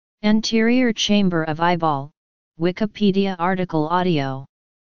Anterior chamber of eyeball, Wikipedia article audio.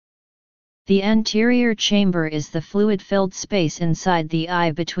 The anterior chamber is the fluid-filled space inside the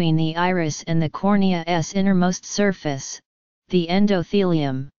eye between the iris and the cornea's innermost surface, the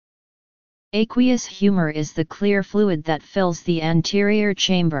endothelium. Aqueous humor is the clear fluid that fills the anterior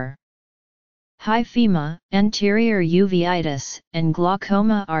chamber. Hyphema, anterior uveitis, and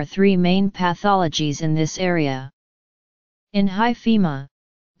glaucoma are three main pathologies in this area. In hyphema,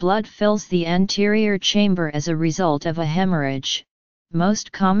 blood fills the anterior chamber as a result of a hemorrhage,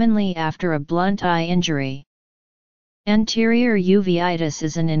 most commonly after a blunt eye injury. Anterior uveitis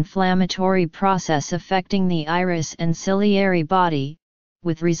is an inflammatory process affecting the iris and ciliary body,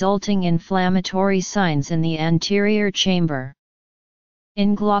 with resulting inflammatory signs in the anterior chamber.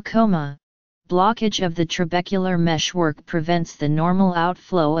 In glaucoma, blockage of the trabecular meshwork prevents the normal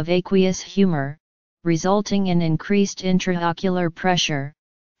outflow of aqueous humor, resulting in increased intraocular pressure,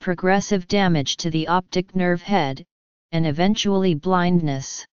 progressive damage to the optic nerve head, and eventually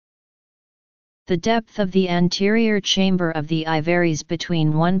blindness. The depth of the anterior chamber of the eye varies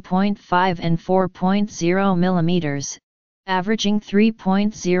between 1.5 and 4.0 mm, averaging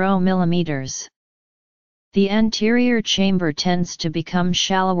 3.0 mm. The anterior chamber tends to become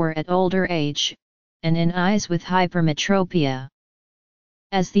shallower at older age, and in eyes with hypermetropia.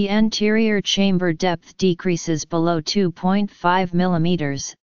 As the anterior chamber depth decreases below 2.5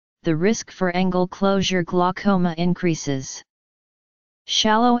 mm, the risk for angle closure glaucoma increases.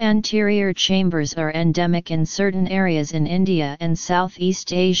 Shallow anterior chambers are endemic in certain areas in India and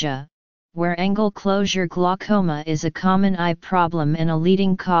Southeast Asia, where angle closure glaucoma is a common eye problem and a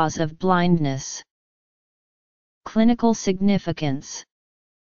leading cause of blindness. Clinical significance.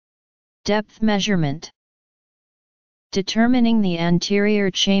 Depth measurement. Determining the anterior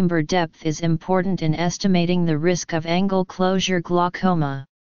chamber depth is important in estimating the risk of angle closure glaucoma.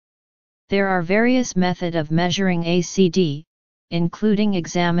 There are various methods of measuring ACD, including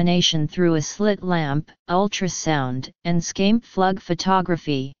examination through a slit lamp, ultrasound, and scape-plug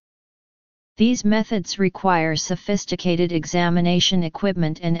photography. These methods require sophisticated examination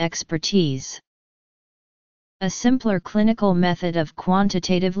equipment and expertise. A simpler clinical method of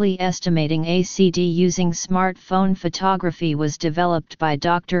quantitatively estimating ACD using smartphone photography was developed by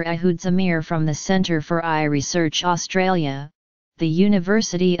Dr. Ahud Zamir from the Centre for Eye Research Australia, the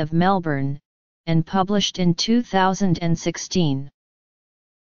University of Melbourne, and published in 2016.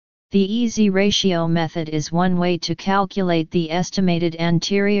 The EZ ratio method is one way to calculate the estimated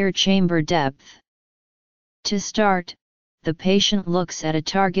anterior chamber depth. To start, the patient looks at a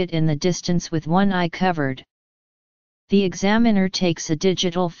target in the distance with one eye covered. The examiner takes a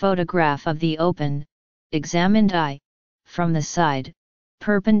digital photograph of the open, examined eye, from the side,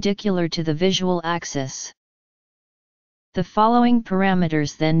 perpendicular to the visual axis. The following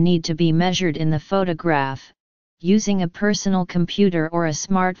parameters then need to be measured in the photograph, using a personal computer or a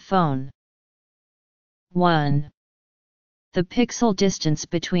smartphone. 1. The pixel distance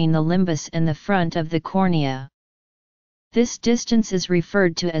between the limbus and the front of the cornea. This distance is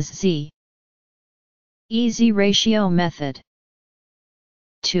referred to as Z. EZ ratio method.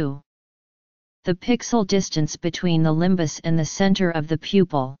 2. The pixel distance between the limbus and the center of the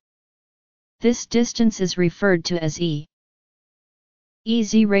pupil. This distance is referred to as E.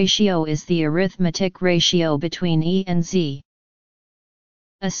 EZ ratio is the arithmetic ratio between E and Z.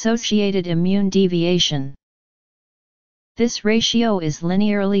 Associated immune deviation. This ratio is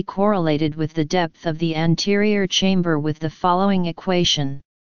linearly correlated with the depth of the anterior chamber with the following equation.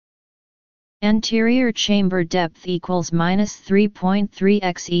 Anterior chamber depth equals minus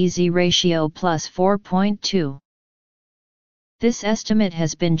 3.3x EZ ratio plus 4.2. This estimate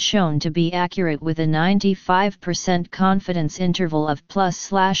has been shown to be accurate with a 95% confidence interval of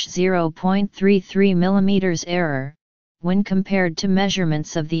 +/0.33 mm error, when compared to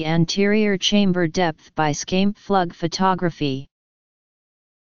measurements of the anterior chamber depth by scape-plug photography.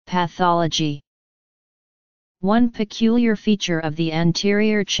 Pathology. One peculiar feature of the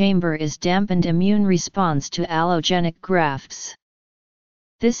anterior chamber is dampened immune response to allogenic grafts.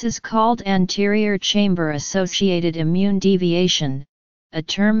 This is called anterior chamber-associated immune deviation, a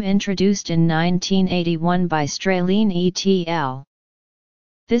term introduced in 1981 by Strelin et al.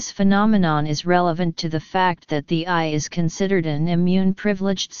 This phenomenon is relevant to the fact that the eye is considered an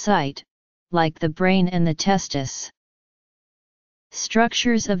immune-privileged site, like the brain and the testis.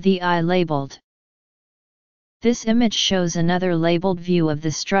 Structures of the eye labeled. This image shows another labeled view of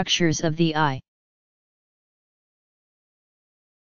the structures of the eye.